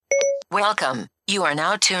Welcome. You are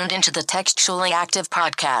now tuned into the Textually Active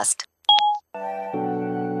podcast.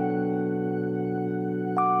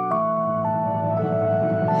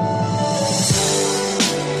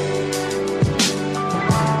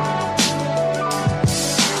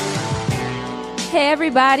 Hey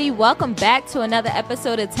everybody, welcome back to another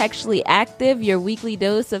episode of Textually Active, your weekly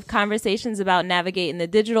dose of conversations about navigating the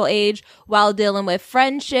digital age while dealing with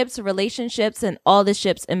friendships, relationships, and all the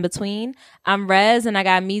ships in between. I'm Rez, and I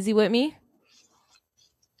got Meezy with me.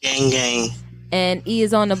 Gang. And E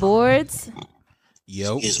is on the boards.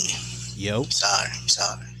 Yo. Excuse me. Yo. Sorry.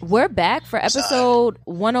 We're back for episode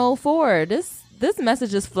 104. This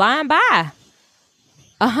message is flying by.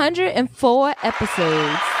 104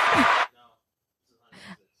 episodes.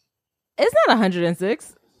 It's not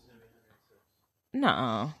 106.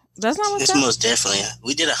 No, that's not what's It's most definitely.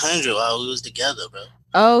 We did 100 while we was together, bro.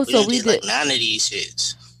 Oh, so we did like 9 of these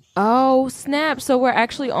hits. Oh, snap. So we're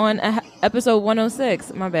actually on episode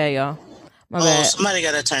 106. My bad, y'all. My bad. Somebody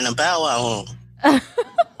got to turn the bow wow on.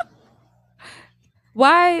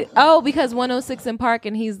 Why? Oh, because 106 in Park,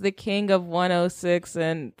 and he's the king of 106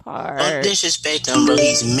 in Park. Don't disrespect him, bro.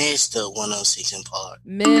 He's Mr. 106 in Park.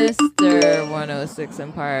 Mr. 106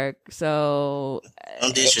 in Park. So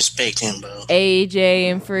Don't disrespect him, bro. AJ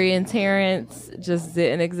and Free and Terrence just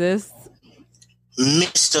didn't exist.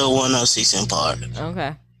 Mr. 106 in Park.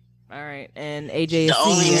 Okay. All right. And AJ is The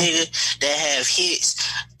only senior. nigga that have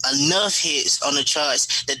enough hits on the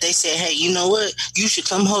charts that they say, hey, you know what? You should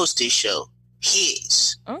come host this show.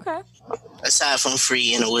 Hits. Okay. Aside from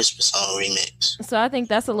Free and a Whisper Song remix. So I think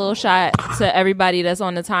that's a little shot to everybody that's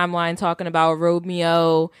on the timeline talking about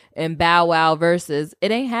Romeo and Bow Wow versus.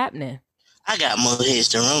 It ain't happening. I got more hits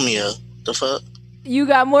than Romeo. The fuck? You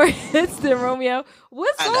got more hits than Romeo.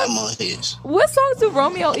 I got more hits. What songs do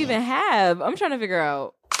Romeo even have? I'm trying to figure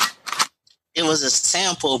out. It was a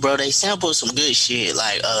sample, bro. They sampled some good shit,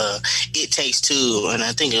 like It Takes Two, and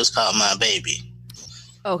I think it was called My Baby.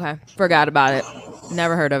 Okay, forgot about it.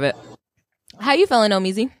 Never heard of it. How you feeling,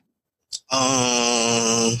 Omizi?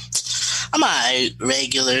 I'm alright,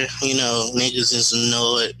 regular. You know, niggas just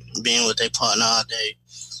know it, being with their partner all day.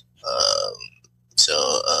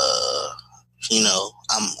 You know,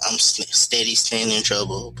 I'm steady staying in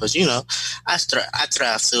trouble, but you know, I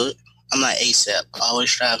thrive through it. I'm like ASAP,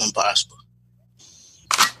 always strive and prosper.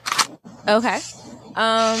 Okay.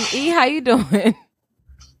 E, how you doing?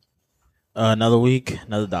 Another week,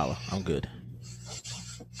 another dollar. I'm good.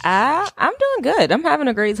 I'm doing good. I'm having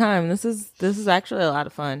a great time. This is actually a lot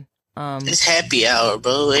of fun. It's happy hour,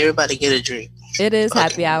 bro. Everybody get a drink. It is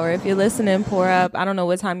happy hour. If you're listening, pour up. I don't know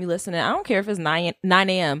what time you're listening. I don't care if it's 9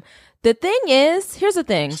 a.m. The thing is, here's the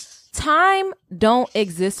thing. Time don't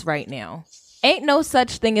exist right now. Ain't no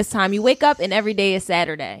such thing as time. You wake up and every day is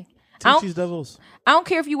Saturday. I don't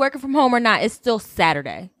care if you're working from home or not. It's still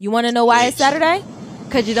Saturday. You want to know why it's Saturday?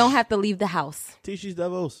 Because you don't have to leave the house. Tishi's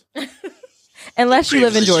Devils. Unless you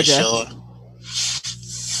live in Georgia.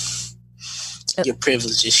 Your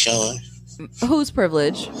privilege is showing. Whose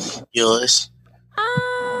privilege? Yours.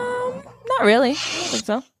 Not really. I don't think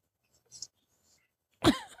so.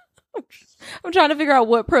 I'm trying to figure out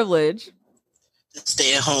what privilege.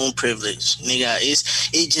 Stay at home privilege, nigga.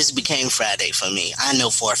 It just became Friday for me. I know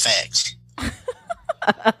for a fact.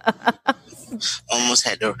 almost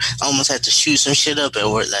had to shoot some shit up at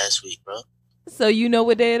work last week, bro. So you know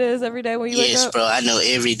what day it is every day when you wake up? Yes, bro. I know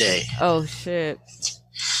every day. Oh shit.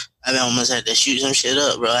 I almost had to shoot some shit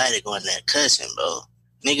up, bro. I had to go in there cussing, bro.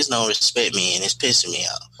 Niggas don't respect me, and it's pissing me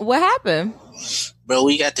off. What happened? Bro,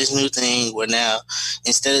 we got this new thing where now,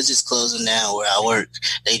 instead of just closing down where I work,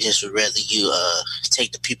 they just would rather you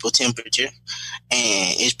take the people temperature.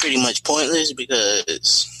 And it's pretty much pointless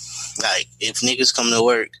because, like, if niggas come to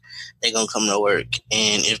work, they gonna come to work.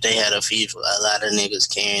 And if they had a fever, a lot of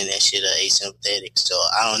niggas carrying that shit are asymptomatic. So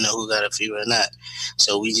I don't know who got a fever or not.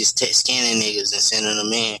 So we just scanning niggas and sending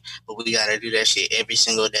them in. But we gotta do that shit every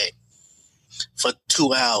single day. For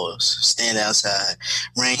 2 hours, stand outside.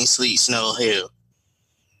 Rain, sleet, snow, hail.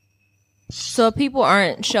 So if people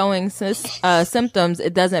aren't showing symptoms,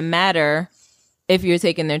 it doesn't matter if you're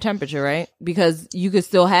taking their temperature, right? Because you could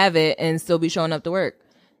still have it and still be showing up to work.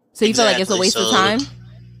 So you feel like it's a waste of time?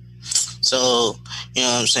 So, you know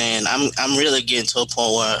what I'm saying? I'm really getting to a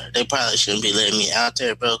point where they probably shouldn't be letting me out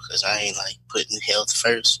there, bro, because I ain't, like, putting health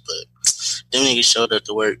first. But them niggas showed up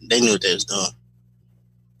to work. They knew what they was doing.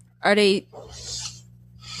 Are they...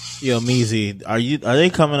 Yo, Meezy, are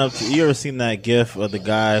they coming up to... You ever seen that gif of the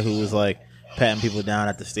guy who was, like, patting people down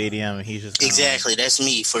at the stadium and he's just... Exactly. That's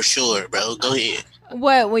me, for sure, bro. Go ahead.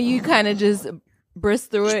 What, when you kind of just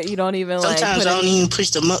brisk through it, you don't even Sometimes like... I don't even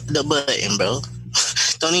push the button, bro.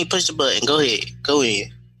 Don't even push the button. Go ahead. Go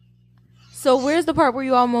in. So where's the part where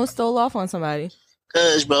you almost stole off on somebody?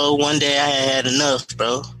 Cause, bro, one day I had enough,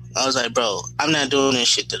 bro. I was like, bro, I'm not doing this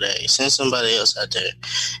shit today. Send somebody else out there.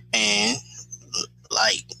 And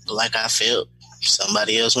like I felt,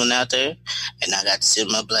 somebody else went out there, and I got to sit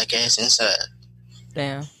my black ass inside.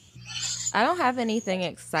 Damn. I don't have anything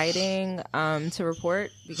exciting to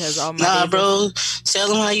report because all my Nah, days bro. Tell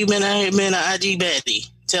them how you been out here being an IG baddie.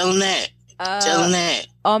 Tell them that. Tell them that.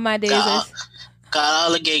 All my days are got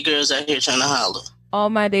all the gay girls out here trying to holler. all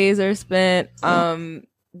my days are spent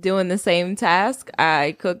doing the same task.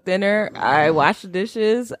 I cook dinner, I wash the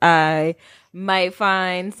dishes, I might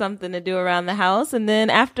find something to do around the house, and then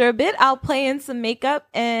after a bit I'll play in some makeup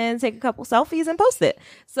and take a couple selfies and post it.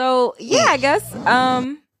 So yeah, I guess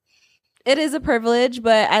it is a privilege,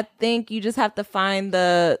 but I think you just have to find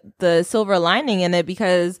the silver lining in it,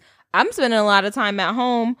 because I'm spending a lot of time at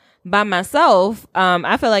home by myself.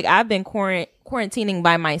 I feel like I've been quarantining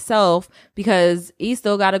by myself because he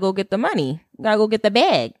still got to go get the money. Got to go get the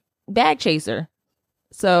bag chaser.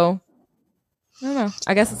 So, I don't know.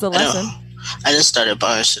 I guess it's a lesson. I just started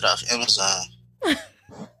buying shit off Amazon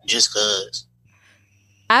just cause.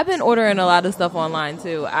 I've been ordering a lot of stuff online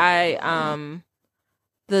too.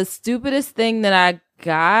 The stupidest thing that I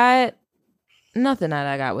got, nothing that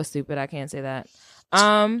I got was stupid. I can't say that.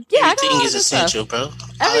 Everything is essential, bro. All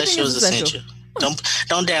that shit Everything was is essential.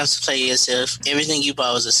 Don't downplay yourself. Everything you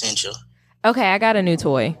bought was essential. Okay, I got a new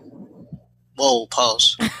toy. Whoa,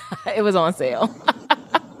 pause. It was on sale.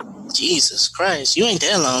 Jesus Christ, you ain't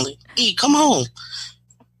that lonely. E, come on.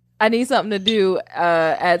 I need something to do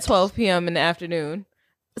at 12 p.m. in the afternoon.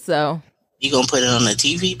 So You gonna put it on the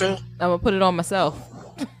TV, bro? I'm going to put it on myself.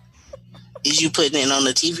 Is you putting it on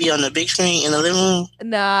the TV on the big screen in the living room?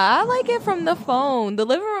 Nah, I like it from the phone. The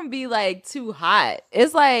living room be like too hot.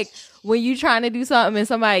 It's like when you trying to do something and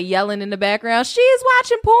somebody yelling in the background, she's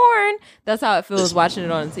watching porn. That's how it feels watching it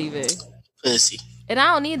on the TV. Pussy. And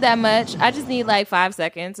I don't need that much. I just need like 5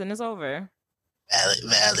 seconds and it's over.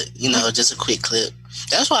 Valid. You know, just a quick clip.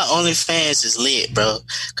 That's why OnlyFans is lit, bro.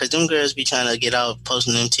 Because them girls be trying to get out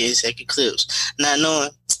posting them 10-second clips. Not knowing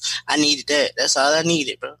I needed that. That's all I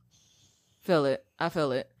needed, bro. I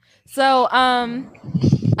feel it. So,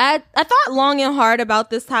 I thought long and hard about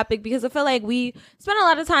this topic because I feel like we spent a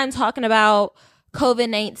lot of time talking about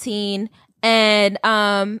COVID-19,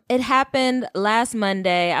 and it happened last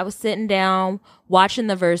Monday. I was sitting down watching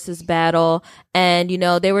the Versus battle, and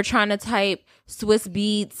they were trying to type Swiss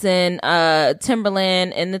Beats and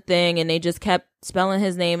Timberland in the thing, and they just kept spelling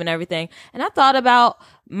his name and everything. And I thought about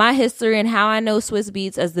my history and how I know Swiss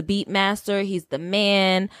Beats as the beat master. He's the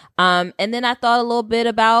man. And then I thought a little bit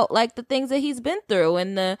about like the things that he's been through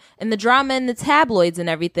and the drama in the tabloids and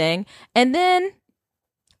everything. And then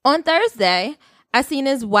on Thursday, I seen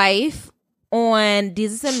his wife on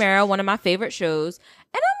Desus and Mero, one of my favorite shows.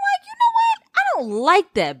 And I'm like, you know what? I don't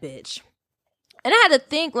like that bitch. And I had to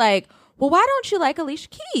think like, well, why don't you like Alicia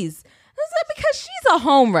Keys? I said, because she's a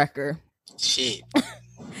homewrecker. Shit.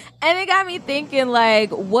 And it got me thinking,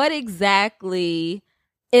 like, what exactly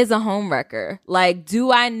is a homewrecker? Like,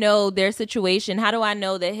 do I know their situation? How do I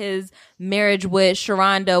know that his marriage with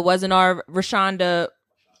Sharonda wasn't Mashonda,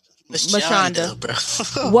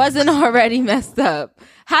 bro. wasn't already messed up?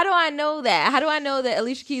 How do I know that? How do I know that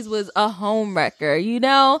Alicia Keys was a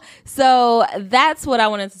homewrecker? So that's what I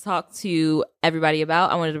wanted to talk to everybody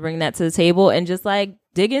about. I wanted to bring that to the table and just like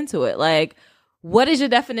dig into it. Like, what is your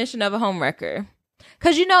definition of a homewrecker?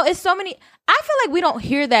 Because, it's so many. I feel like we don't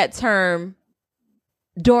hear that term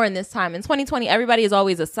during this time. In 2020, everybody is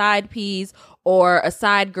always a side piece or a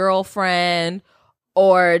side girlfriend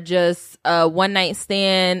or just a one night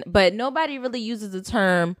stand. But nobody really uses the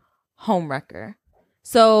term homewrecker.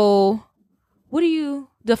 So what do you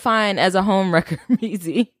define as a homewrecker,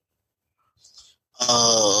 Meezy?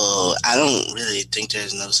 Oh, I don't really think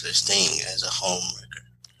there's no such thing as a homewrecker.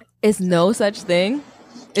 It's no such thing?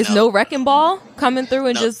 Is no wrecking ball coming through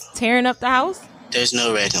and just tearing up the house? There's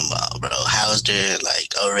no wrecking ball, bro. How is there like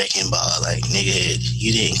a wrecking ball? Like, nigga,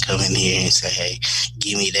 you didn't come in here and say, hey,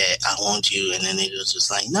 give me that. I want you. And then nigga was just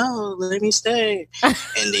like, no, let me stay. And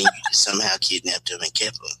then you just somehow kidnapped him and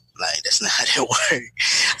kept him. Like, that's not how that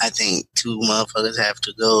works. I think two motherfuckers have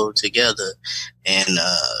to go together and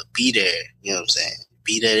be there. You know what I'm saying?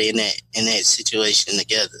 Be there in that situation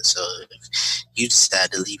together. So if you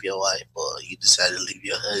decide to leave your wife or you decide to leave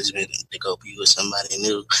your husband to go be with somebody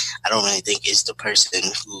new, I don't really think it's the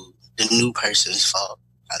new person's fault.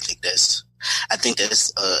 I think that's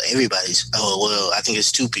everybody's. I think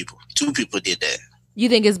it's two people. Two people did that. You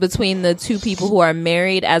think it's between the two people who are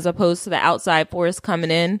married as opposed to the outside force coming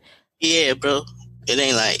in? Yeah, bro. It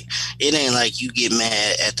ain't like you get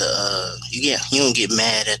mad at the you don't get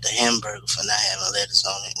mad at the hamburger for not having lettuce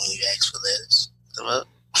on it when you ask for lettuce.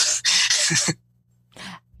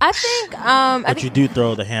 I think But you do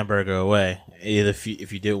throw the hamburger away, either if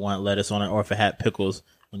you did want lettuce on it or if it had pickles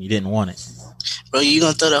when you didn't want it. Bro, you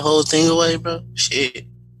gonna throw the whole thing away, bro? Shit.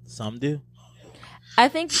 Some do. I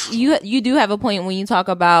think you do have a point when you talk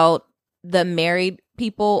about the married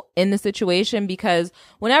people in the situation, because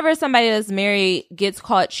whenever somebody that's married gets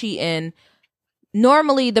caught cheating,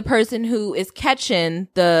 normally the person who is catching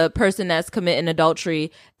the person that's committing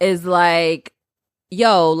adultery is like,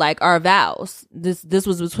 yo, like, our vows. This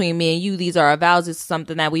was between me and you. These are our vows. It's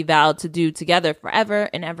something that we vowed to do together forever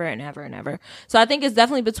and ever and ever and ever. So I think it's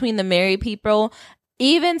definitely between the married people,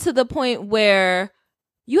 even to the point where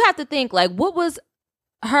you have to think, like, what was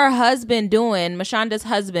her husband doing, Mashonda's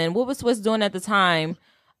husband, what was Swiss doing at the time?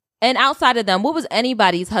 And outside of them, what was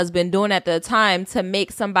anybody's husband doing at the time to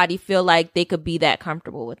make somebody feel like they could be that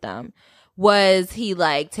comfortable with them? Was he,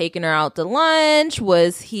 like, taking her out to lunch?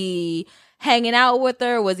 Was he hanging out with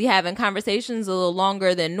her? Was he having conversations a little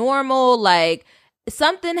longer than normal? Like,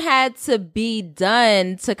 something had to be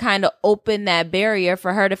done to kind of open that barrier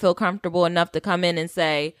for her to feel comfortable enough to come in and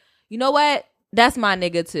say, you know what? That's my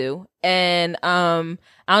nigga too. And I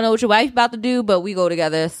don't know what your wife about to do, but we go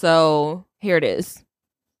together. So here it is.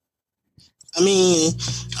 I mean,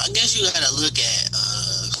 I guess you gotta look at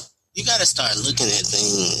you gotta start looking at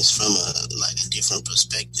things from a different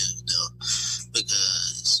perspective though,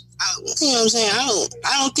 because you know what I'm saying.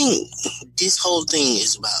 I don't think this whole thing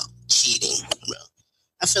is about cheating, bro.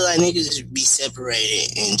 I feel like niggas be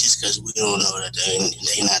separated, and just because we don't know that they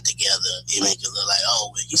not together, it make it look like,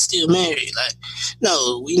 oh, well, you still married. Like,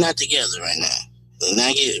 no, we not together right now. We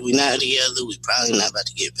not together. We probably not about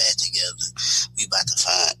to get back together. We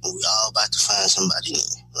all about to find somebody new.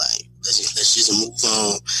 Like, let's just move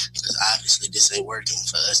on, because obviously this ain't working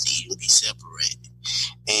for us to even be separated.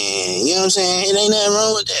 And you know what I'm saying? It ain't nothing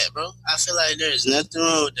wrong with that, bro. I feel like there's nothing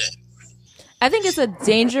wrong with that. I think it's a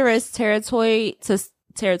dangerous territory to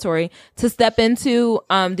step into,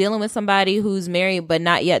 dealing with somebody who's married but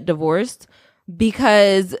not yet divorced,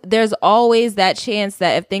 because there's always that chance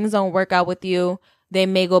that if things don't work out with you, they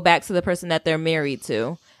may go back to the person that they're married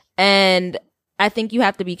to. And I think you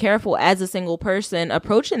have to be careful as a single person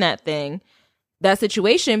approaching that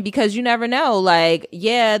situation, because you never know. Like,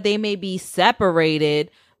 yeah, they may be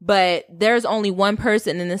separated, but there's only one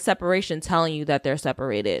person in the separation telling you that they're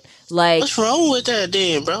separated. Like, what's wrong with that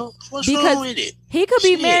then, bro? What's wrong with it? He could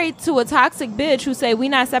be married to a toxic bitch who say, we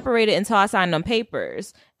not separated until I sign them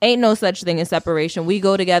papers. Ain't no such thing as separation. We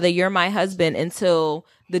go together. You're my husband until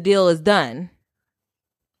the deal is done.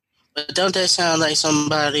 But don't that sound like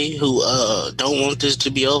somebody who don't want this to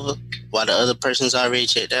be over while the other person's already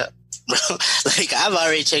checked out? Bro, like, I've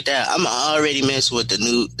already checked out. I'm already messing with the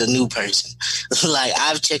new person. Like,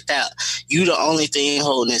 I've checked out. You the only thing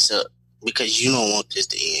holding this up because you don't want this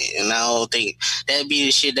to end. And I don't think that'd be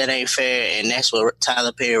the shit that ain't fair. And that's what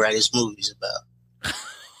Tyler Perry write his movies about.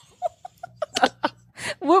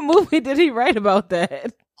 What movie did he write about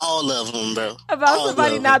that? All of them, bro. About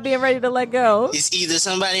somebody not being ready to let go. It's either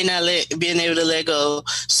somebody not being able to let go,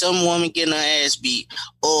 some woman getting her ass beat,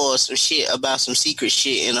 or some shit about some secret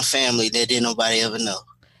shit in a family that didn't nobody ever know.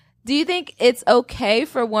 Do you think it's okay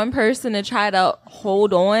for one person to try to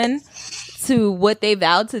hold on to what they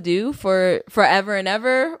vowed to do for forever and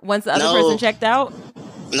ever once the other person checked out?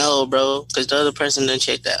 No, bro, because the other person done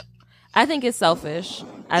checked out. I think it's selfish.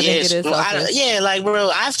 I think it is selfish. Like, bro,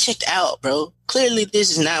 I've checked out, bro. Clearly,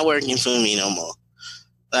 this is not working for me no more.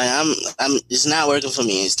 Like, it's not working for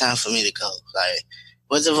me. It's time for me to go. Like,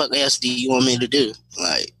 what the fuck else do you want me to do?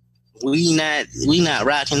 Like, we not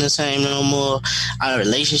rocking the same no more. Our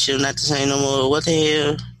relationship not the same no more. What the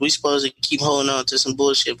hell? We supposed to keep holding on to some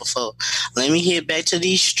bullshit before. Let me get back to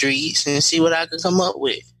these streets and see what I can come up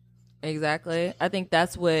with. Exactly. I think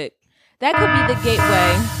that could be the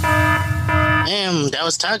gateway. Damn, that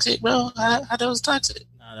was toxic, bro. That was toxic.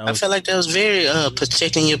 I felt like that was very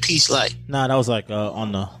protecting your peace, like. Nah, that was like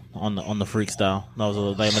on the freak style. That was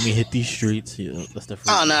like, let me hit these streets. Yeah, that's the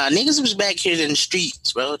freak. Oh nah, niggas was back here in the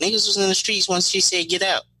streets, bro. Niggas was in the streets once she said get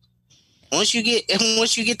out. Once you get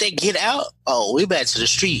that get out, oh, we back to the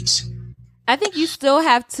streets. I think you still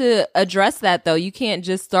have to address that though. You can't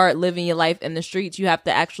just start living your life in the streets. You have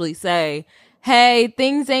to actually say, hey,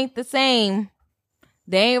 things ain't the same.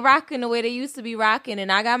 They ain't rocking the way they used to be rocking,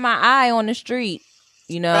 and I got my eye on the street,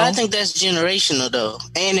 you know? But I think that's generational, though.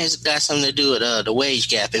 And it's got something to do with the wage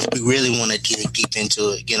gap, if we really want to get deep into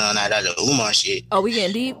it, get on out of the Umar shit. Oh, we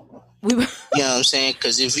getting deep? We You know what I'm saying?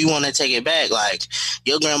 Because if you want to take it back, like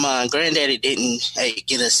your grandma and granddaddy didn't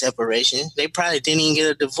get a separation. They probably didn't even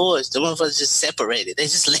get a divorce. The motherfuckers just separated. They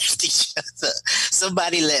just left each other.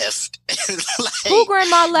 Somebody left. Like, who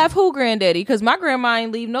grandma left who granddaddy? Because my grandma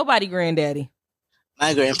ain't leave nobody granddaddy.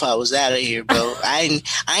 my grandpa was out of here, bro. I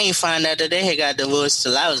ain't find out that they had got divorced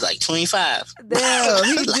till I was like 25. Damn,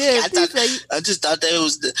 he Like, did. I just thought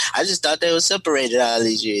they was separated all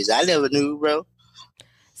these years. I never knew, bro.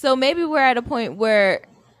 So maybe we're at a point where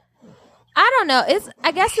I don't know.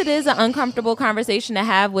 I guess it is an uncomfortable conversation to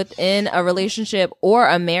have within a relationship or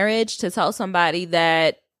a marriage to tell somebody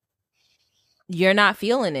that you're not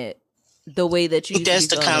feeling it the way that you. That's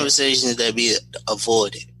the conversations that be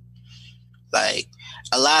avoided. Like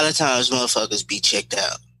a lot of times, motherfuckers be checked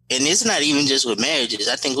out, and it's not even just with marriages.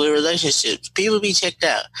 I think with relationships, people be checked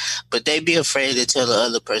out, but they be afraid to tell the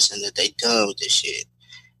other person that they done with this shit.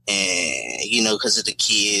 And, you know, because of the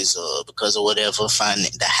kids or because of whatever,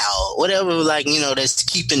 finding the house, whatever, like, you know, that's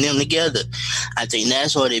keeping them together. I think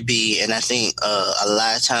that's what it be. And I think a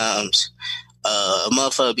lot of times a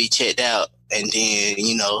motherfucker be checked out and then,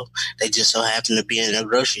 you know, they just so happen to be in a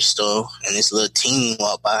grocery store and this little teen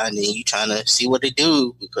walk by and then you trying to see what they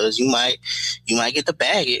do because you might get to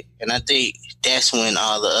bag it. And I think that's when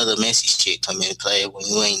all the other messy shit come into play when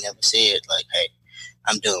you ain't never said, like, hey,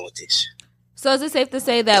 I'm done with this. So is it safe to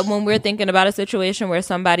say that when we're thinking about a situation where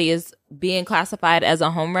somebody is being classified as a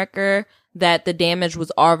homewrecker, that the damage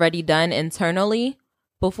was already done internally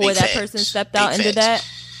before Big that facts. person stepped Big out and did that?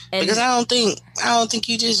 And because I don't think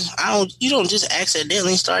you don't just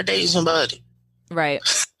accidentally start dating somebody. right.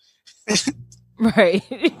 Right.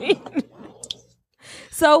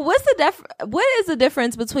 So what is the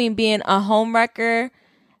difference between being a homewrecker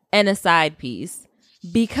and a side piece?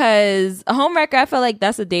 Because a homewrecker, I feel like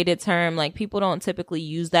that's a dated term. Like people don't typically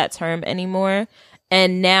use that term anymore.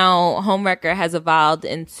 And now homewrecker has evolved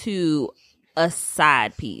into a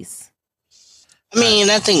side piece. I mean,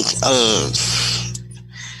 I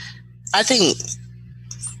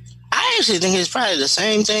actually think it's probably the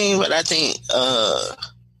same thing, but I think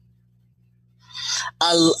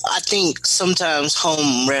I think sometimes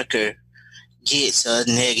homewrecker gets a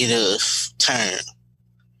negative term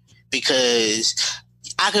because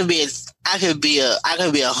I could be a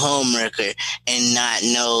homewrecker and not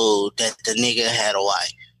know that the nigga had a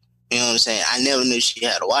wife. You know what I'm saying? I never knew she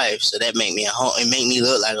had a wife, so that make me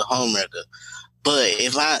look like a homewrecker. But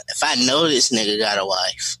if I know this nigga got a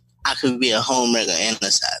wife, I could be a homewrecker and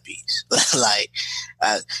a side piece. Like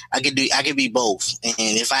I could be both. And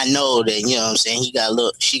if I know that, you know what I'm saying,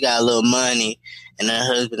 she got a little money and her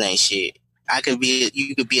husband ain't shit,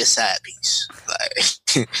 you could be a side piece.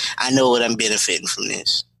 Like I know what I'm benefiting from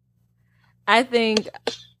this. I think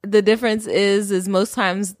the difference is most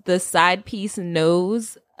times the side piece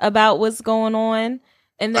knows about what's going on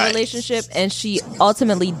in the relationship, and she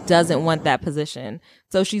ultimately doesn't want that position.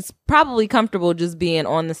 So she's probably comfortable just being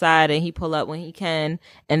on the side and he pull up when he can,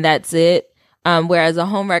 and that's it. Whereas a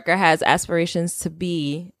homewrecker has aspirations to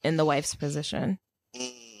be in the wife's position.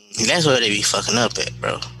 That's where they be fucking up at,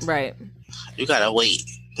 bro. Right. You gotta wait.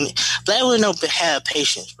 Black women don't have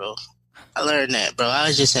patience, bro. I learned that, bro. I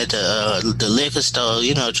was just at the liquor store,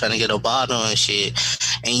 you know, trying to get a bottle and shit.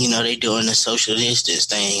 And, you know, they doing the social distance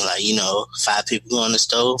thing. Like, you know, 5 people go in the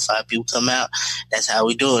store, 5 people come out. That's how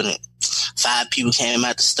we doing it. 5 people came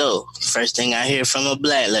out the store. First thing I hear from a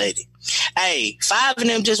black lady, hey, 5 of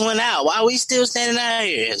them just went out. Why are we still standing out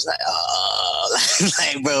here? It's like, oh,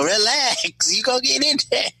 like, bro, relax. You gonna get in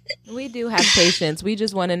there. We do have patience. We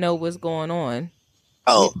just want to know what's going on.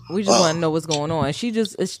 Oh, we just want to know what's going on.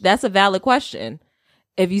 That's a valid question.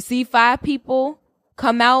 If you see 5 people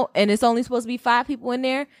come out and it's only supposed to be 5 people in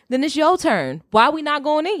there, then it's your turn. Why are we not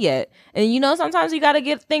going in yet? And you know, sometimes you got to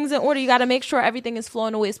get things in order. You got to make sure everything is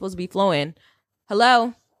flowing the way it's supposed to be flowing.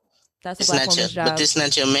 Hello? That's a black woman's job. But this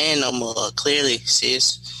not your man no more. Clearly,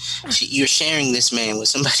 sis. You're sharing this man with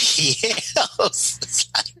somebody else. It's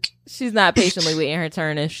like, she's not patiently waiting her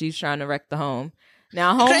turn and she's trying to wreck the home.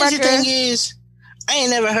 Now, crazy homewrecker... thing is, I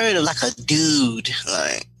ain't never heard of like a dude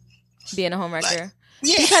like being a homewrecker. Like,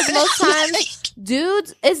 yeah. Because most times,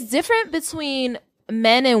 dudes, it's different between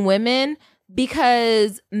men and women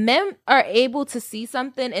because men are able to see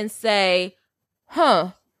something and say,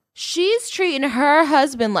 huh, she's treating her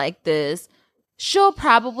husband like this. She'll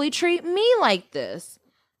probably treat me like this.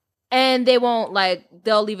 And they won't,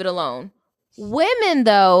 they'll leave it alone. Women,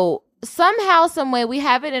 though, somehow, some way, we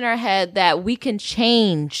have it in our head that we can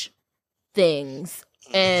change things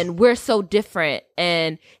and we're so different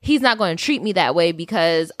and he's not going to treat me that way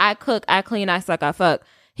because I cook, I clean, I suck, I fuck.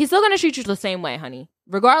 He's still going to treat you the same way, honey.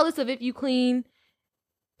 Regardless of if you clean,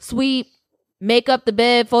 sweep, make up the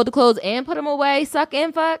bed, fold the clothes, and put them away, suck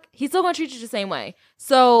and fuck, he's still going to treat you the same way.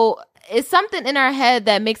 So it's something in our head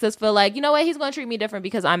that makes us feel like, you know what, he's going to treat me different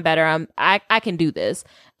because I'm better. I can do this.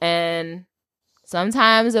 And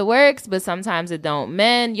sometimes it works, but sometimes it don't.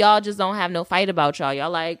 Men, y'all just don't have no fight about y'all.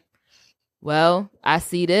 Y'all like, well, I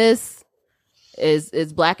see this.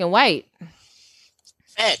 It's black and white.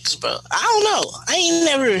 Facts, bro. I don't know. I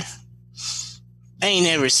ain't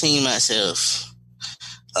never seen myself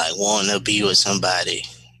like wanting to be with somebody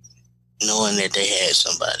knowing that they had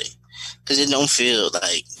somebody. Cause it don't feel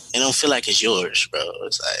like it's yours, bro.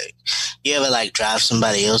 It's like, you ever like drive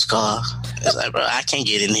somebody else's car? It's like, bro, I can't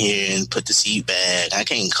get in here and put the seat back. I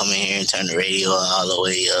can't come in here and turn the radio all the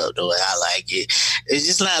way up the way I like it. It's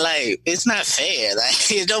just not like, it's not fair. Like,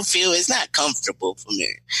 it's not comfortable for me.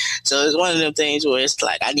 So it's one of them things where it's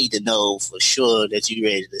like, I need to know for sure that you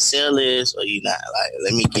ready to sell this or you not. Like,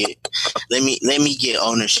 let me get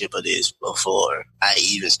ownership of this before I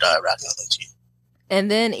even start rocking with you. And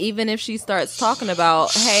then even if she starts talking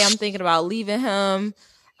about, hey, I'm thinking about leaving him,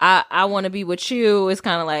 I want to be with you, it's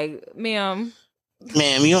kind of like, ma'am,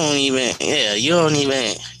 you don't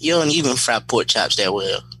even fry pork chops that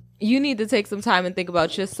well. You need to take some time and think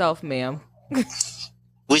about yourself, ma'am.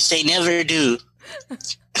 Which they never do.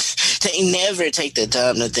 They never take the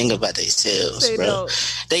time to think about themselves, bro.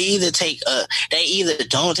 Don't. They either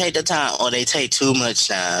don't take the time or they take too much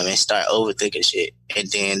time and start overthinking shit. And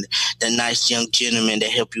then the nice young gentleman that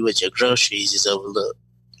help you with your groceries is overlooked.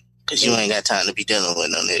 Because you ain't got time to be dealing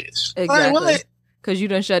with no niggas. Exactly. Because you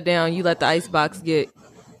done shut down. You let the icebox get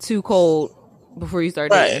too cold before you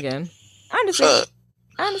start dating again. I understand.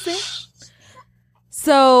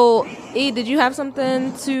 So, E, did you have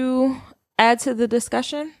something to add to the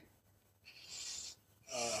discussion?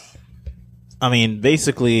 I mean,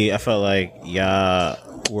 basically, I felt like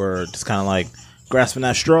y'all were just kind of like grasping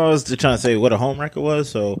at straws to trying to say what a homewrecker was.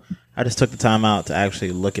 So I just took the time out to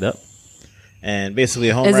actually look it up. And basically,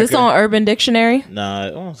 a homewrecker. Is this on Urban Dictionary?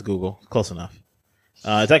 No, it's Google. Close enough.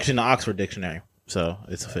 It's actually in the Oxford Dictionary, so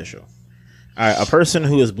it's official. All right, a person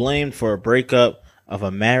who is blamed for a breakup of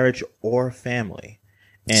a marriage or family.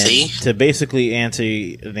 And to basically answer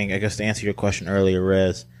your question earlier,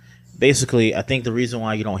 Rez, basically, I think the reason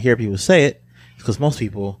why you don't hear people say it is because most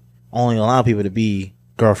people only allow people to be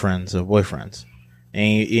girlfriends or boyfriends.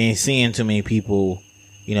 And you ain't seeing too many people,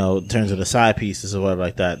 in terms of the side pieces or whatever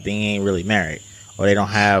like that, they ain't really married or they don't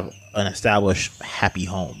have an established happy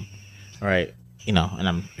home, right? And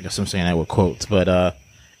I guess I'm saying that with quotes, but,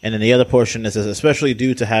 and then the other portion is especially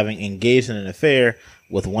due to having engaged in an affair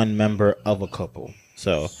with one member of a couple.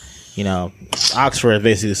 So, Oxford is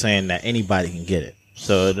basically saying that anybody can get it.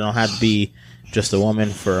 So it don't have to be just a woman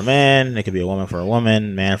for a man. It could be a woman for a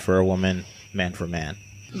woman, man for a woman, man for a man.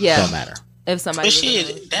 Yeah. Don't matter. If somebody but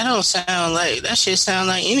shit, that shit sound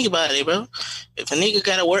like anybody, bro. If a nigga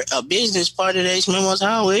got to work a business part of that he's spend more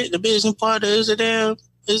time with, the business part is a damn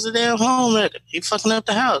home wrecker. He fucking up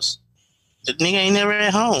the house. The nigga ain't never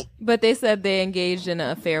at home. But they said they engaged in an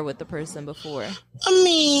affair with the person before. I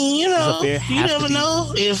mean, you never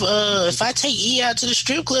know. If I take E out to the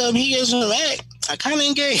strip club, he gets some act. I kind of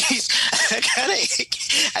engaged. I kind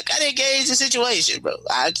of engaged the situation, bro.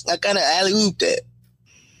 I kind of alley-ooped that.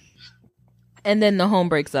 And then the home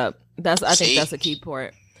breaks up. I think that's a key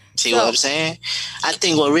part. See what I'm saying? I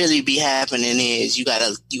think what really be happening is you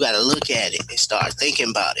gotta look at it and start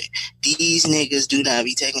thinking about it. These niggas do not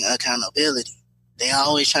be taking accountability. They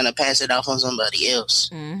always trying to pass it off on somebody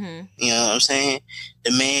else. Mm-hmm. You know what I'm saying?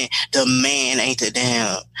 The man ain't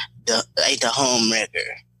the home wrecker.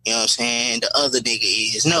 You know what I'm saying? The other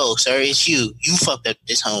nigga is. No, sir, it's you. You fucked up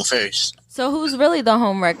this home first. So who's really the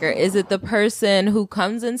home wrecker? Is it the person who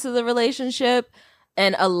comes into the relationship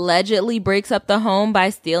and allegedly breaks up the home by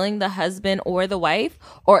stealing the husband or the wife?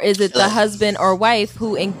 Or is it the husband or wife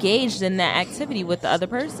who engaged in that activity with the other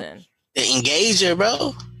person? The engager,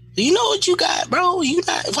 bro. Do you know what you got, bro?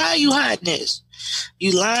 Why are you hiding this?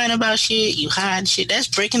 You lying about shit. You hiding shit. That's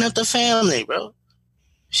breaking up the family, bro.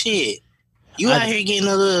 Shit. You out here getting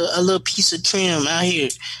a little piece of trim out here.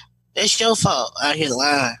 That's your fault out here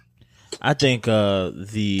lying. I think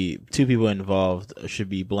the two people involved should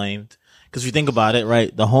be blamed. Because if you think about it,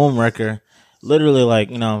 right, the home wrecker, literally,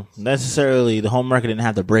 necessarily the home wrecker didn't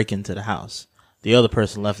have to break into the house. The other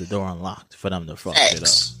person left the door unlocked for them to fuck it up.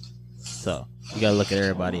 So, you gotta look at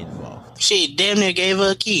everybody involved. Shit, damn near gave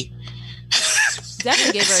her a key.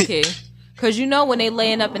 Definitely gave her a key. Because when they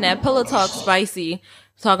laying up in that pillow talk spicy,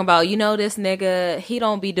 talking about, this nigga, he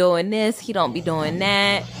don't be doing this, he don't be doing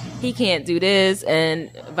that. he can't do this,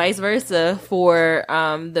 and vice versa for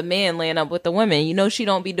the man laying up with the women. You know, she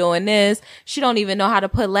don't be doing this. She don't even know how to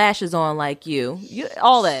put lashes on like you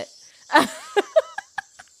all that.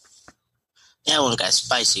 That one got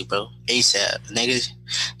spicy, bro. ASAP, niggas.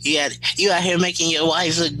 You out here making your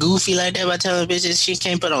wife look goofy like that by telling bitches she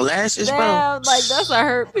can't put on lashes, bro. Damn, like that's a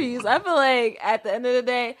hurt piece. I feel like at the end of the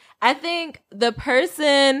day, I think the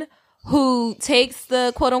person who takes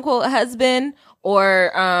the quote unquote husband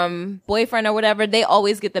or boyfriend or whatever, they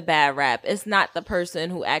always get the bad rap. It's not the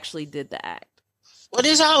person who actually did the act. Well,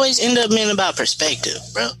 this always end up being about perspective,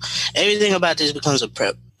 bro. Everything about this becomes a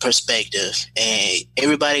perspective, and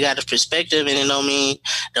everybody got a perspective, and it don't mean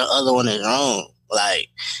the other one is wrong. Like,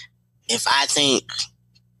 if I think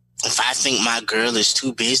my girl is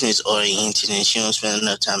too business oriented and she don't spend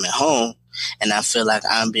enough time at home, and I feel like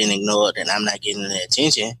I'm being ignored and I'm not getting the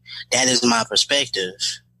attention, that is my perspective.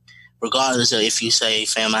 Regardless of if you say,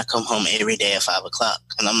 fam, I come home every day at 5 o'clock.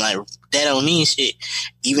 And I'm like, that don't mean shit.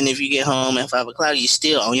 Even if you get home at 5 o'clock, you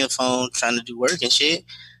still on your phone trying to do work and shit.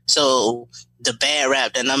 So the bad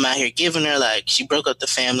rap that I'm out here giving her, like, she broke up the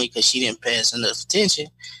family because she didn't pay us enough attention.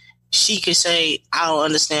 She could say, I don't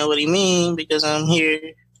understand what he mean because I'm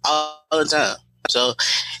here all the time. So,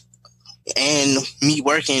 and me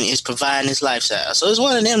working is providing this lifestyle. So it's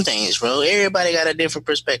one of them things, bro. Everybody got a different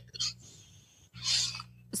perspective.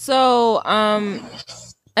 So, I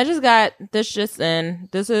just got this just in.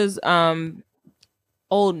 This is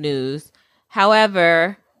old news.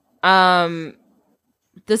 However,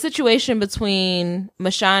 the situation between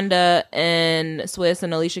Mashonda and Swizz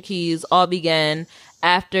and Alicia Keys all began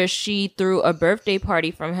after she threw a birthday party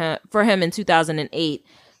for him in 2008.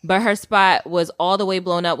 But her spot was all the way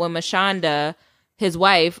blown up when Mashonda, his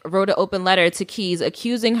wife, wrote an open letter to Keys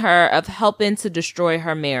accusing her of helping to destroy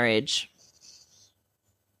her marriage.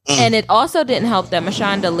 And it also didn't help that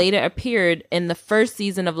Mashonda later appeared in the first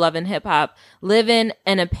season of Love and Hip Hop, living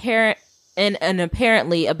in an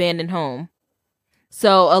apparently abandoned home.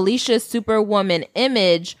 So Alicia's superwoman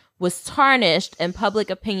image was tarnished and public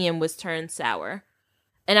opinion was turned sour.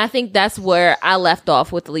 And I think that's where I left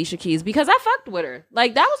off with Alicia Keys, because I fucked with her.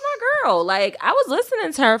 Like, that was my girl. Like, I was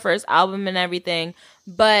listening to her first album and everything.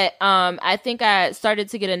 But I think I started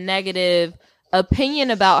to get a negative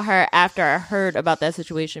opinion about her after I heard about that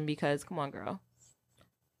situation, because come on, girl.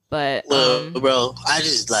 But well, bro, I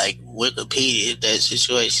just like Wikipedia that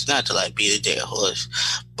situation, not to like beat a dead horse,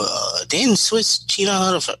 but didn't Swizz cheat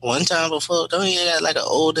on her one time before? Don't he got like an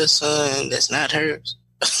older son that's not hers?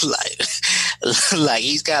 like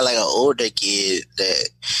he's got like an older kid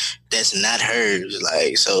that's not hers.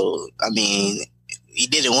 Like, so I mean, he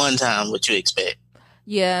did it one time. What you expect?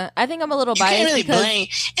 Yeah, I think I'm a little biased. You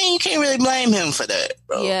can't really blame him for that,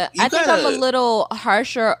 bro. Yeah, I think I'm a little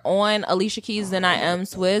harsher on Alicia Keys than I am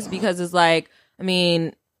Swizz, because it's like, I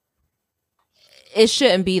mean, it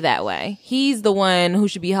shouldn't be that way. He's the one who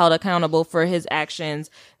should be held accountable for his actions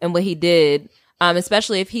and what he did,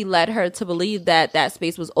 especially if he led her to believe that that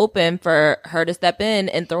space was open for her to step in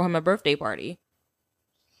and throw him a birthday party.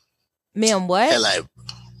 Man, what? Yeah, like,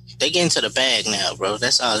 they get into the bag now, bro.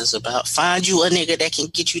 That's all it's about. Find you a nigga that can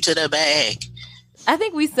get you to the bag. I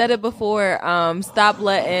think we said it before. Stop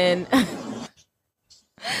letting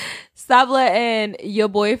your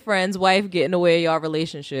boyfriend's wife get in the way of your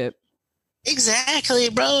relationship.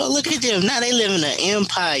 Exactly, bro. Look at them. Now they live in an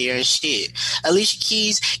empire and shit. Alicia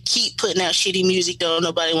Keys keep putting out shitty music that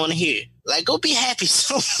nobody want to hear. Like, go be happy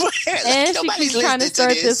somewhere. Like, and she keeps trying to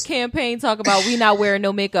start this campaign, talk about we not wearing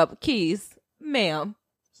no makeup. Keys, ma'am.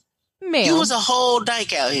 You was a whole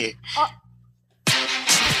dyke out here.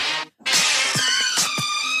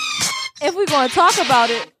 If we're going to talk about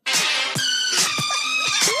it.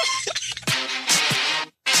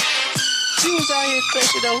 She was out here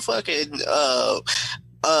crushing on fucking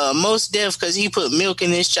Mos Def because he put milk in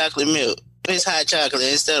his chocolate milk. His hot chocolate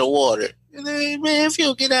instead of water. Man, if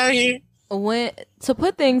you'll get out here. To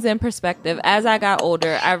put things in perspective, as I got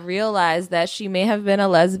older, I realized that she may have been a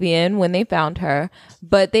lesbian when they found her,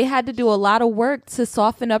 but they had to do a lot of work to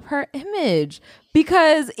soften up her image.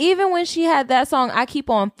 Because even when she had that song, I Keep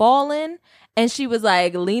On Falling, and she was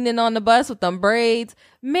like leaning on the bus with them braids,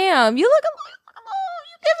 ma'am, you look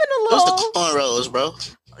giving a little. What's the cornrows, bro?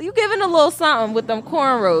 You giving a little something with them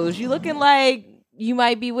cornrows. You looking like you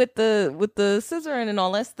might be with the scissoring and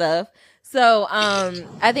all that stuff. So,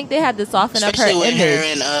 I think they had to soften up her image. Especially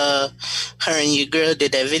when her and your girl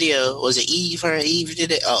did that video. Was it Eve? Her and Eve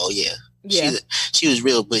did it? Oh, yeah. Yeah. She was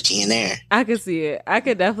real butchy in there. I could see it. I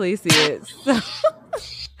could definitely see it. So,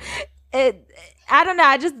 I don't know.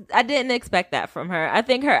 I didn't expect that from her.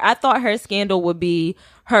 I thought her scandal would be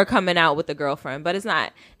her coming out with a girlfriend, but it's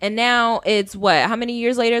not. And now it's what? How many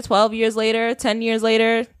years later? 12 years later? 10 years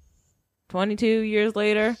later? 22 years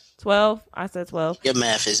later? 12? I said 12. Your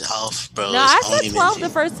math is off, bro. No, I said 12 the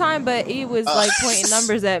first time, but he was like pointing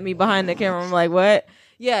numbers at me behind the camera. I'm like, what?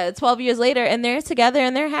 Yeah, 12 years later, and they're together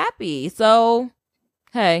and they're happy. So,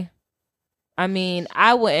 hey, I mean,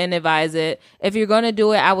 I wouldn't advise it. If you're going to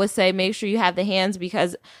do it, I would say make sure you have the hands,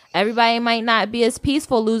 because everybody might not be as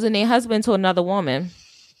peaceful losing their husband to another woman.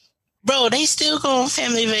 Bro, they still go on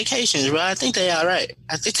family vacations, bro. I think they all right.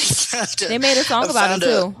 I think they made a song about it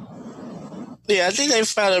too. Yeah, I think they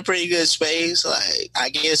found a pretty good space. Like, I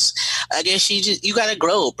guess you gotta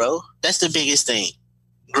grow, bro. That's the biggest thing.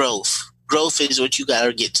 Growth is what you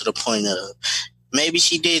gotta get to the point of. Maybe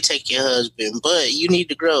she did take your husband, but you need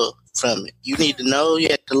to grow from it. You need to know. You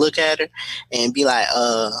have to look at her and be like,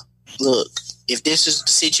 look, if this is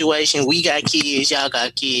the situation, we got kids, y'all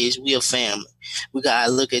got kids, we a family. We gotta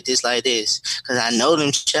look at this like this, cause I know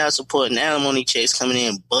them child support and alimony checks coming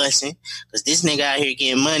in busting. Cause this nigga out here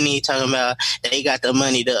getting money, talking about they got the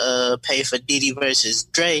money to pay for Diddy versus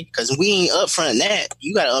Dre. Cause we ain't upfront that.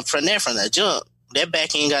 You gotta upfront that from the jump. That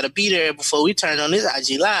back end gotta be there before we turn on this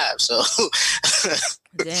IG live. So,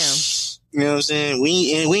 damn, you know what I'm saying?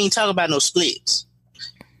 We ain't talking about no splits.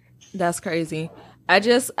 That's crazy. I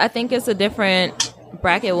think it's a different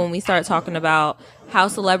bracket when we start talking about how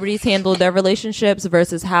celebrities handle their relationships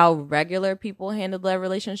versus how regular people handle their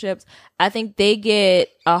relationships. I think they get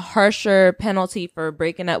a harsher penalty for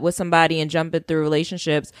breaking up with somebody and jumping through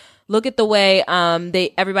relationships. Look at the way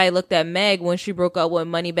everybody looked at Meg when she broke up with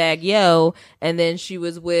Moneybagg Yo, and then she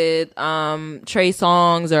was with Trey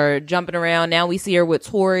Songz or jumping around. Now we see her with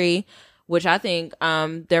Tory, which I think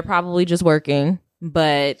they're probably just working.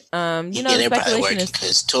 But the speculation is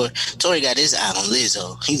because Tory got his eye on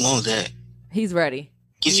Lizzo. He wants that. He's ready.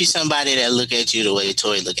 Get you somebody that look at you the way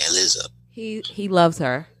Tory look at Lizzo. He loves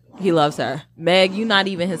her. He loves her. Meg, you not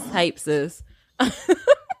even his type, sis.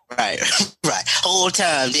 Right. Whole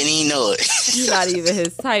time, didn't even know it. You're not even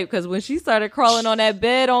his type, because when she started crawling on that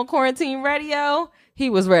bed on Quarantine Radio, he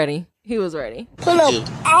was ready. I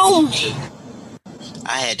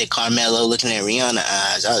had the Carmelo looking at Rihanna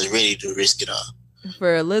eyes. I was ready to risk it all.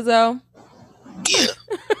 For Lizzo? Yeah.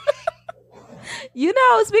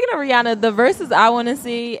 Speaking of Rihanna, the verses I want to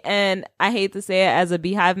see, and I hate to say it as a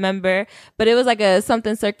Beehive member, but it was like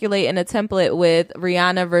something circulating a template with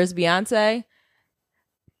Rihanna versus Beyonce.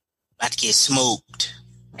 About to get smoked.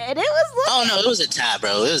 And it was looking... Oh, no, it was a tie,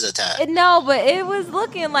 bro. It was a tie. No, but it was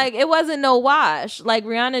looking like it wasn't no wash. Like,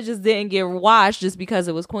 Rihanna just didn't get washed just because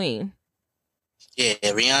it was Queen. Yeah,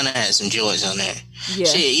 Rihanna had some joints on there. Yeah.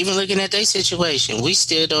 Shit, even looking at their situation, we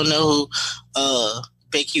still don't know who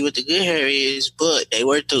Becky with the good hair is, but they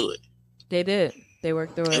worked through it. They did. They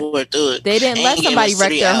worked through it. They worked through it. They didn't let somebody wreck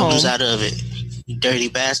their home. Out of it, you dirty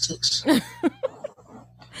bastards.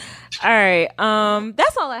 All right.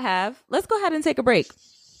 That's all I have. Let's go ahead and take a break.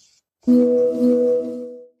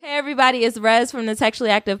 Hey everybody, it's Rez from the Textually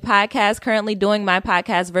Active Podcast, currently doing my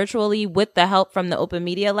podcast virtually with the help from the Open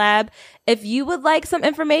Media Lab. If you would like some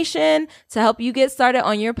information to help you get started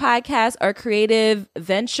on your podcast or creative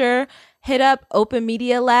venture, hit up Open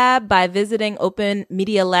Media Lab by visiting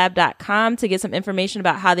openmedialab.com to get some information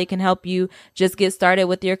about how they can help you just get started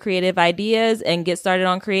with your creative ideas and get started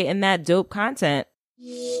on creating that dope content.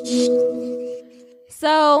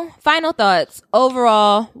 So, final thoughts.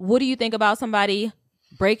 Overall, what do you think about somebody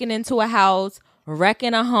breaking into a house,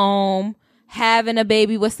 wrecking a home, having a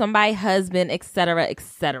baby with somebody's husband, etc.,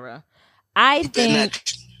 etc.? You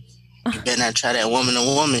better not try that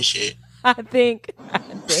woman-to-woman shit. I think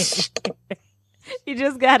you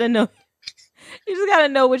just gotta know. You just gotta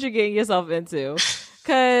know what you're getting yourself into,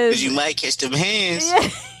 because you might catch them hands. Yeah.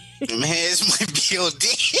 Them hands might be on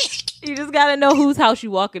dick. You just gotta know whose house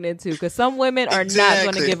you walking into, because some women are not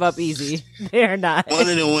gonna give up easy. They're not. One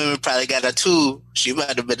of the women probably got a tool. She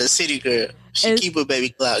might have been a city girl. She keep a baby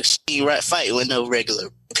clock. She ain't right fight with no regular.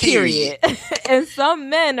 Period. And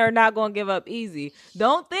some men are not gonna give up easy.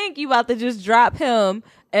 Don't think you about to just drop him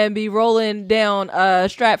and be rolling down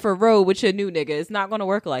Stratford Road with your new nigga. It's not gonna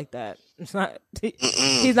work like that. It's not.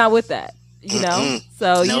 He's not with that. You know.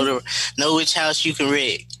 So know which house you can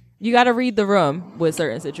wreck. You got to read the room with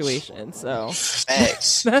certain situations. So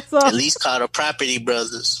facts. That's all. At least call the Property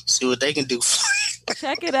Brothers. See what they can do.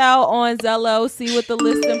 Check it out on Zillow. See what the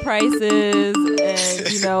listing price is,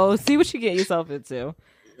 and see what you get yourself into. You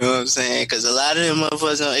know what I'm saying? Because a lot of them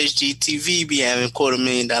motherfuckers on HGTV be having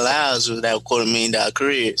 $250,000 houses without $250,000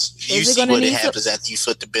 careers. You see what happens after you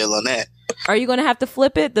foot the bill on that. Are you gonna have to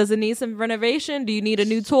flip it? Does it need some renovation? Do you need a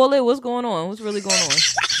new toilet? What's going on? What's really going on?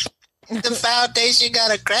 The foundation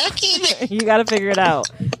got a crack in it. You gotta figure it out.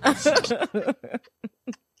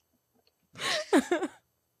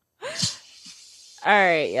 All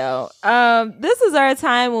right, yo. This is our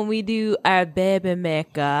time when we do our Baby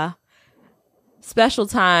Maker special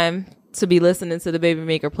time to be listening to the Baby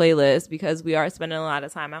Maker playlist because we are spending a lot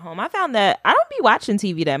of time at home. I found that I don't be watching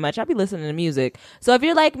TV that much. I be listening to music. So if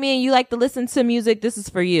you're like me and you like to listen to music, this is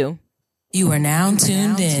for you. You are now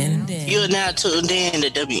tuned in. You are now tuned in to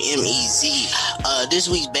WMEZ. This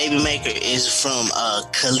week's Baby Maker is from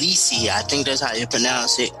Khaleesi. I think that's how you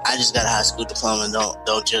pronounce it. I just got a high school diploma.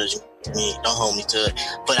 Don't judge me. Don't hold me to it.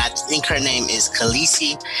 But I think her name is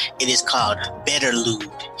Khaleesi. It is called Better Lude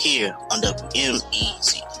here on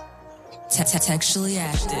WMEZ. Textually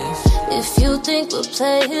active. If you think we're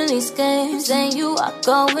playing these games, then you are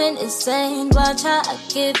going insane. Watch how I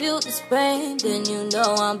give you this brain, then you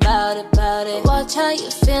know I'm about it. Watch how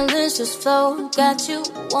your feelings just flow. Got you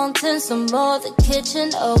wanting some more. The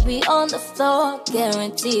kitchen, oh, we on the floor.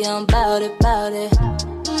 Guarantee I'm about it. About it.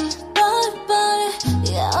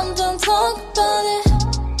 Yeah, I'm done talking about it.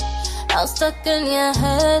 I'm stuck in your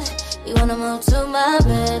head. You wanna move to my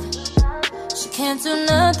bed. She can't do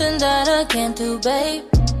nothing that I can't do, babe.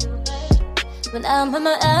 When I'm in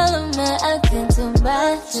my element, I can't do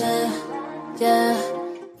magic, yeah.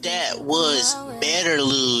 That was Better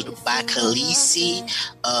Lude by Khaleesi.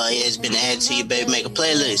 It has been added to your Baby Maker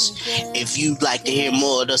playlist. If you'd like to hear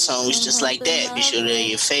more of the songs just like that, be sure to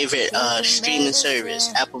your favorite streaming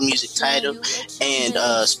service, Apple Music, Tidal, and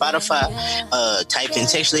Spotify. Type in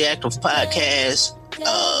Textually Active Podcast.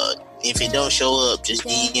 If it don't show up, just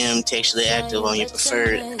DM Textually Active on your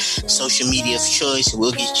preferred social media of choice.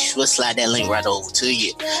 We'll slide that link right over to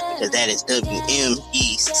you because that is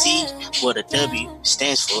WMEZ, where the W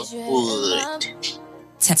stands for Wood.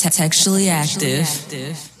 Textually active.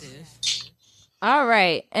 All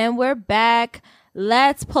right, and we're back.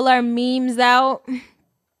 Let's pull our memes out.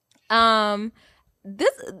 My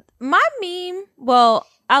meme. Well,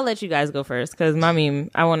 I'll let you guys go first because my meme.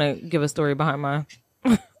 I want to give a story behind mine.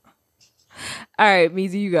 All right,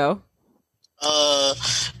 Meezy, you go.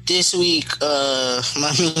 This week,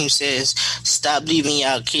 my meme says, "Stop leaving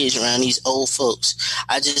y'all kids around these old folks."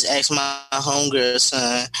 I just asked my homegirl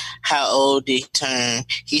son, how old did he turn?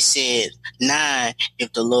 He said 9,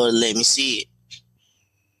 if the Lord let me see it.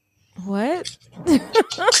 What?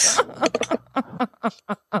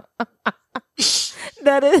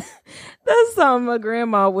 That's something my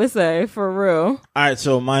grandma would say, for real. All right,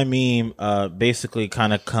 so my meme basically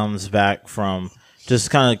kind of comes back from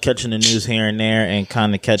just kind of catching the news here and there and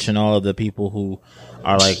kind of catching all of the people who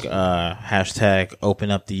are like hashtag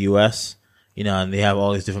open up the US, and they have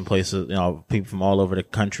all these different places, people from all over the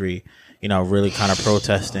country, really kind of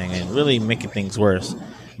protesting and really making things worse.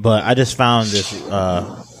 But I just found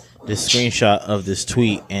this screenshot of this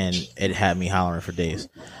tweet and it had me hollering for days.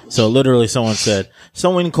 So literally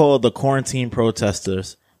someone called the quarantine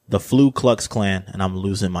protesters the Flu Klux Klan and I'm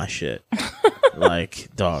losing my shit. Like,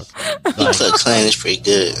 dog. Flu Klux Klan is pretty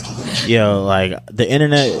good. Yo, like, the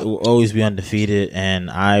internet will always be undefeated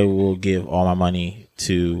and I will give all my money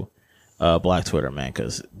to Black Twitter, man,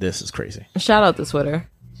 because this is crazy. Shout out to Twitter.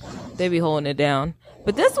 They be holding it down.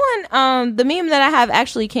 But this one, the meme that I have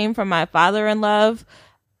actually came from my father-in-law.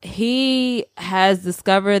 He has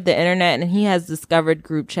discovered the internet and he has discovered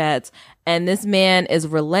group chats, and this man is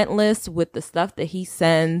relentless with the stuff that he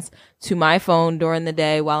sends to my phone during the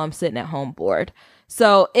day while I'm sitting at home bored.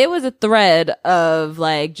 So it was a thread of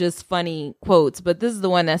like just funny quotes, but this is the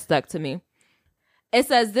one that stuck to me. It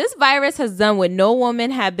says, "This virus has done what no woman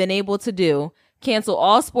had been able to do: cancel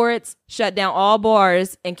all sports, shut down all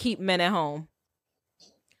bars, and keep men at home."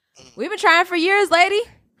 We've been trying for years,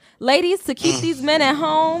 ladies, to keep these men at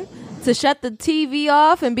home, to shut the TV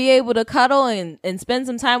off and be able to cuddle and spend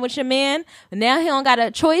some time with your man. But now he don't got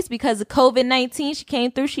a choice because of COVID-19. She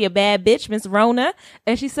came through. She a bad bitch, Miss Rona,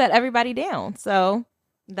 and she set everybody down. So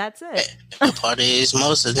that's it. The part is,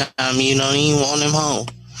 most of the time you don't even want him home.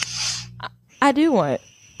 I do like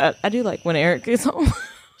when Eric gets home.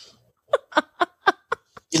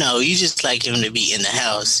 You just like him to be in the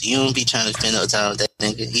house. You don't be trying to spend no time with that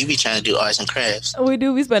nigga. You be trying to do arts and crafts. We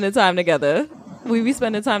do be spending time together. We be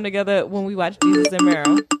spending time together when we watch Jesus and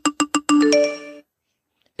Meryl.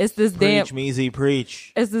 It's this preach, Meezy,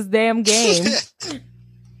 preach. It's this damn game.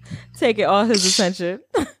 Taking all his attention.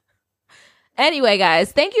 Anyway,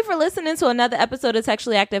 guys, thank you for listening to another episode of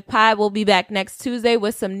Textually Active Pod. We'll be back next Tuesday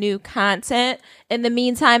with some new content. In the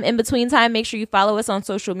meantime, in between time, make sure you follow us on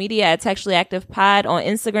social media at Textually Active Pod on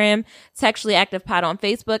Instagram, Textually Active Pod on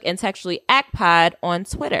Facebook, and Textually Act Pod on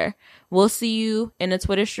Twitter. We'll see you in the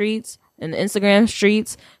Twitter streets, in the Instagram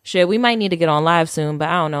streets. Shit, we might need to get on live soon, but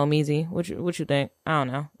I don't know, Meezy. What you think? I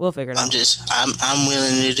don't know. We'll figure it out. I'm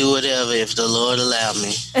willing to do whatever if the Lord allow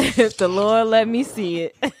me. If the Lord let me see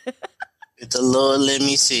it. If the Lord let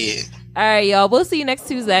me see it. All right, y'all. We'll see you next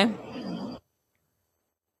Tuesday.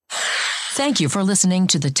 Thank you for listening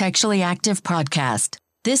to the Textually Active Podcast.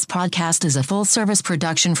 This podcast is a full-service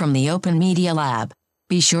production from the Open Media Lab.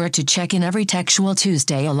 Be sure to check in every Textual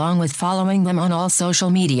Tuesday along with following them on all social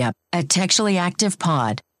media at Textually Active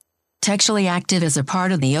Pod. Textually Active is a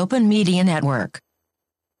part of the Open Media Network.